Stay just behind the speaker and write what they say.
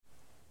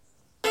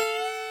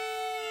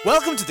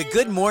Welcome to the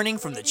Good Morning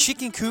from the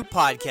Chicken Coop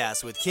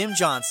podcast with Kim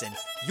Johnson,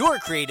 your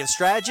creative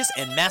strategist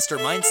and master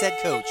mindset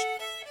coach.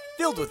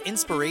 Filled with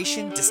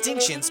inspiration,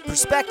 distinctions,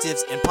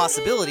 perspectives, and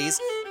possibilities,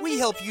 we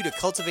help you to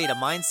cultivate a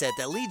mindset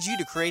that leads you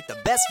to create the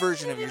best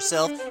version of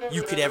yourself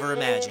you could ever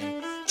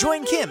imagine.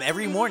 Join Kim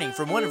every morning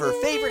from one of her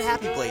favorite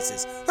happy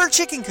places, her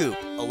chicken coop,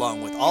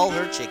 along with all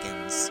her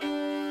chickens.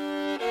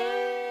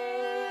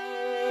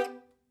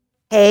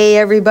 Hey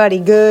everybody,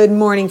 good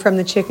morning from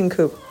the chicken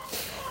coop.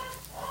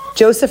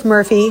 Joseph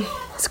Murphy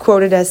is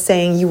quoted as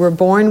saying, "You were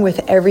born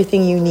with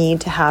everything you need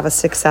to have a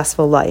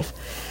successful life."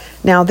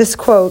 Now, this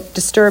quote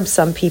disturbs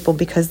some people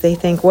because they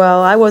think,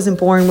 well, I wasn't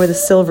born with a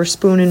silver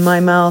spoon in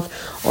my mouth,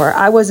 or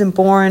I wasn't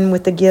born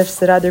with the gifts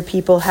that other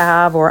people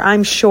have, or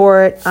I'm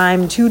short,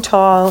 I'm too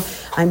tall,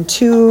 I'm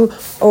too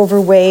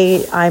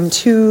overweight, I'm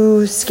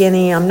too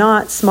skinny, I'm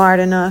not smart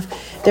enough.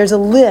 There's a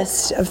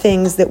list of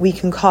things that we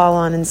can call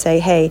on and say,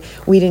 hey,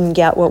 we didn't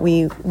get what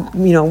we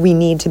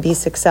need to be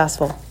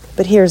successful.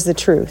 But here's the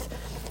truth.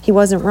 He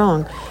wasn't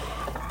wrong,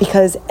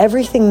 because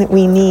everything that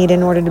we need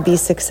in order to be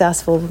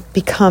successful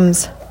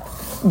becomes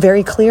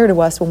very clear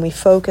to us when we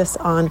focus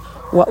on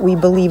what we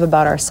believe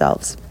about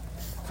ourselves.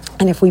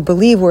 And if we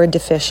believe we're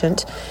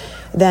deficient,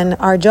 then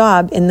our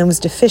job in those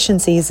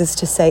deficiencies is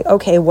to say,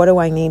 okay, what do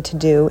I need to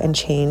do and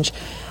change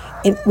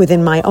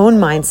within my own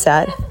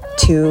mindset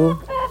to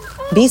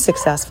be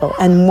successful?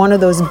 And one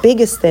of those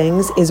biggest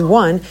things is,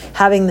 one,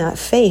 having that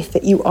faith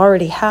that you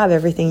already have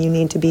everything you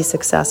need to be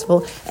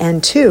successful,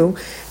 and two,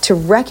 to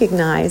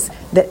recognize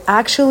that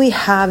actually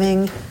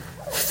having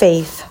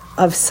faith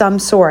of some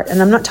sort,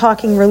 and I'm not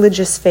talking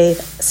religious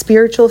faith,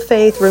 spiritual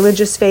faith,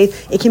 religious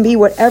faith, it can be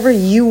whatever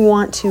you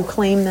want to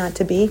claim that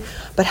to be,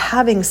 but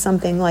having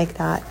something like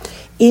that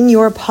in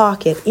your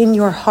pocket, in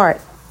your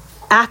heart,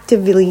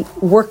 actively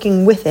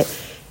working with it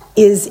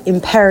is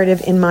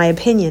imperative in my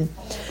opinion.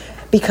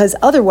 Because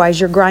otherwise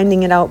you're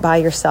grinding it out by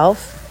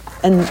yourself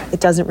and it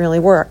doesn't really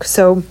work.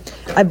 So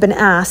I've been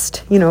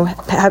asked,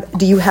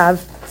 do you have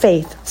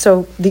faith?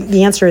 So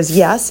the answer is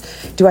yes.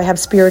 Do I have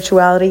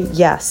spirituality?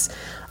 Yes.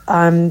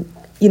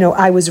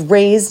 I was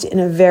raised in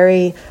a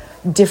very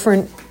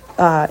different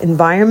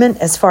environment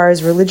as far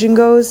as religion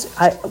goes.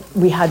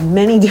 We had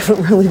many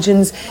different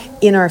religions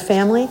in our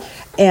family,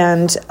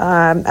 and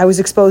I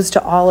was exposed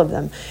to all of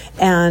them.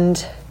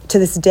 And to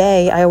this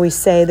day, I always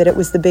say that it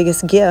was the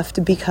biggest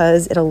gift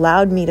because it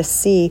allowed me to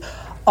see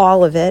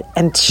all of it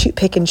and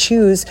pick and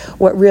choose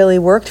what really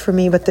worked for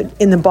me. But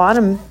in the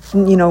bottom,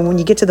 when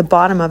you get to the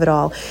bottom of it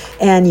all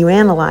and you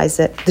analyze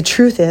it, the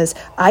truth is,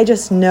 I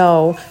just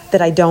know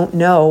that I don't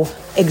know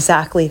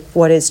exactly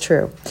what is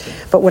true.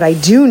 But what I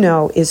do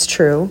know is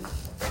true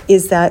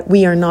is that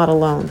we are not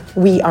alone.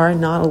 We are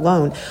not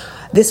alone.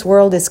 This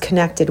world is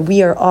connected.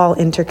 We are all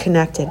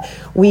interconnected.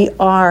 We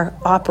are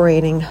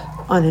operating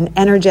on an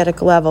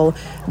energetic level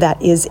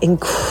that is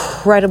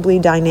incredibly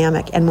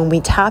dynamic. And when we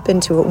tap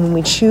into it, when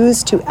we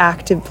choose to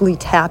actively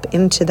tap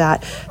into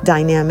that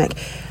dynamic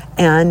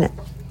and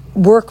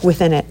work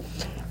within it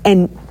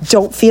and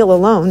don't feel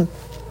alone,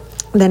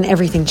 then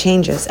everything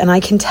changes. And I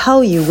can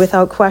tell you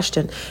without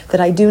question that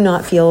I do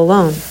not feel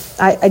alone.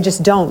 I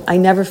just don't. I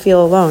never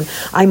feel alone.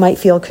 I might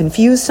feel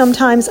confused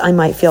sometimes. I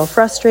might feel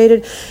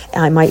frustrated.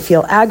 I might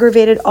feel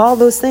aggravated. All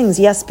those things,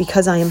 yes,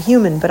 because I am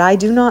human, but I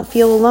do not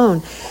feel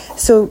alone.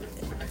 So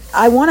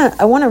I want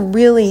to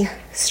really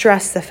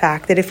stress the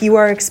fact that if you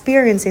are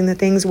experiencing the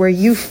things where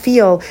you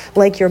feel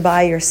like you're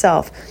by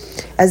yourself,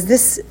 as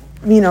this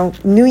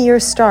New Year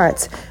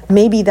starts,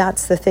 maybe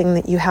that's the thing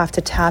that you have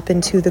to tap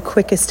into the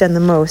quickest and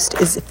the most,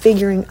 is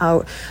figuring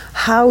out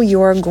how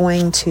you're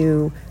going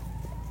to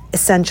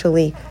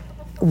essentially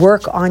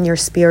work on your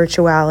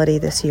spirituality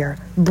this year.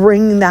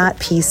 Bring that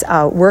piece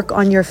out. Work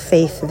on your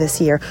faith this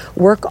year.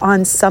 Work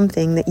on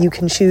something that you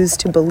can choose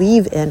to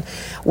believe in.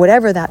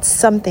 Whatever that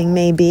something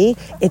may be,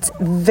 it's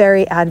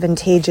very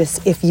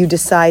advantageous if you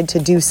decide to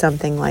do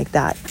something like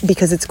that,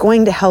 because it's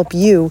going to help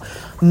you,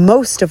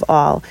 most of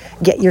all,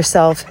 get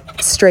yourself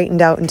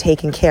straightened out and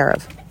taken care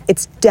of.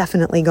 It's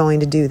definitely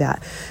going to do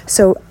that.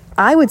 So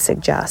I would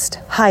suggest,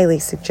 highly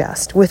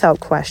suggest,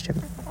 without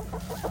question,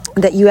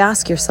 that you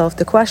ask yourself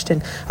the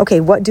question, okay,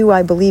 what do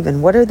I believe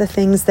in? What are the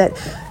things that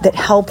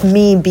help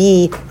me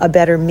be a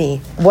better me?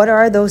 What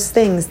are those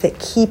things that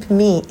keep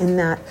me in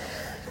that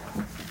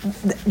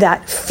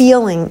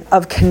feeling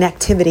of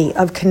connectivity,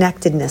 of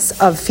connectedness,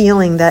 of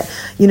feeling that,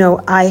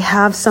 I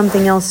have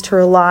something else to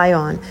rely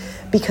on?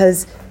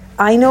 Because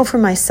I know for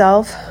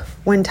myself,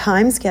 when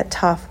times get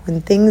tough, when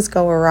things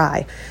go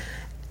awry,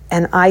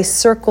 and I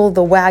circle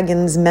the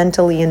wagons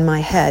mentally in my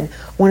head,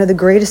 one of the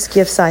greatest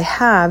gifts I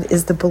have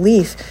is the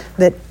belief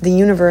that the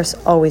universe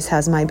always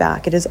has my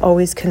back. It is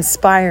always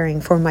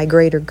conspiring for my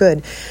greater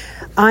good.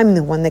 I'm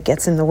the one that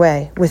gets in the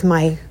way with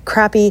my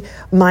crappy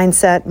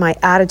mindset, my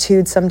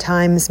attitude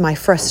sometimes, my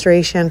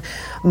frustration,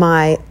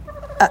 my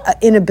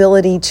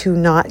inability to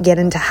not get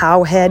into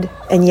how head.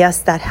 And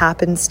yes, that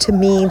happens to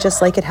me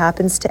just like it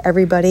happens to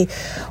everybody.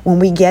 When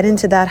we get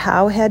into that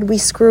how head, we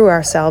screw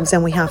ourselves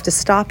and we have to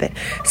stop it.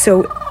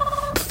 So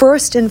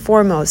First and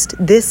foremost,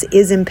 this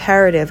is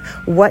imperative.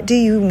 What do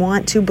you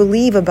want to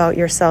believe about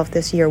yourself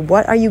this year?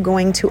 What are you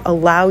going to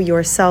allow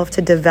yourself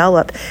to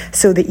develop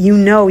so that you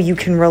know you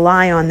can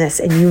rely on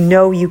this and you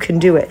know you can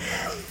do it?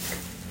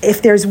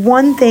 If there's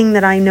one thing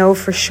that I know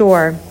for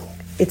sure,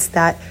 it's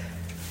that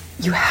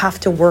you have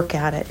to work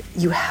at it.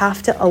 You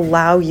have to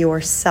allow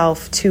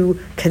yourself to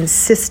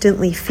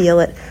consistently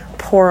feel it,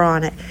 pour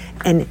on it,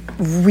 and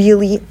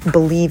really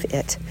believe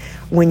it.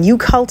 When you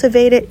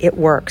cultivate it, it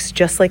works,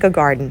 just like a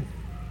garden.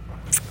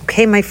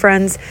 Okay, my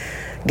friends,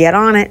 get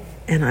on it,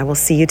 and I will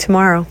see you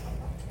tomorrow.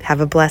 Have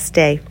a blessed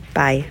day.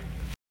 Bye.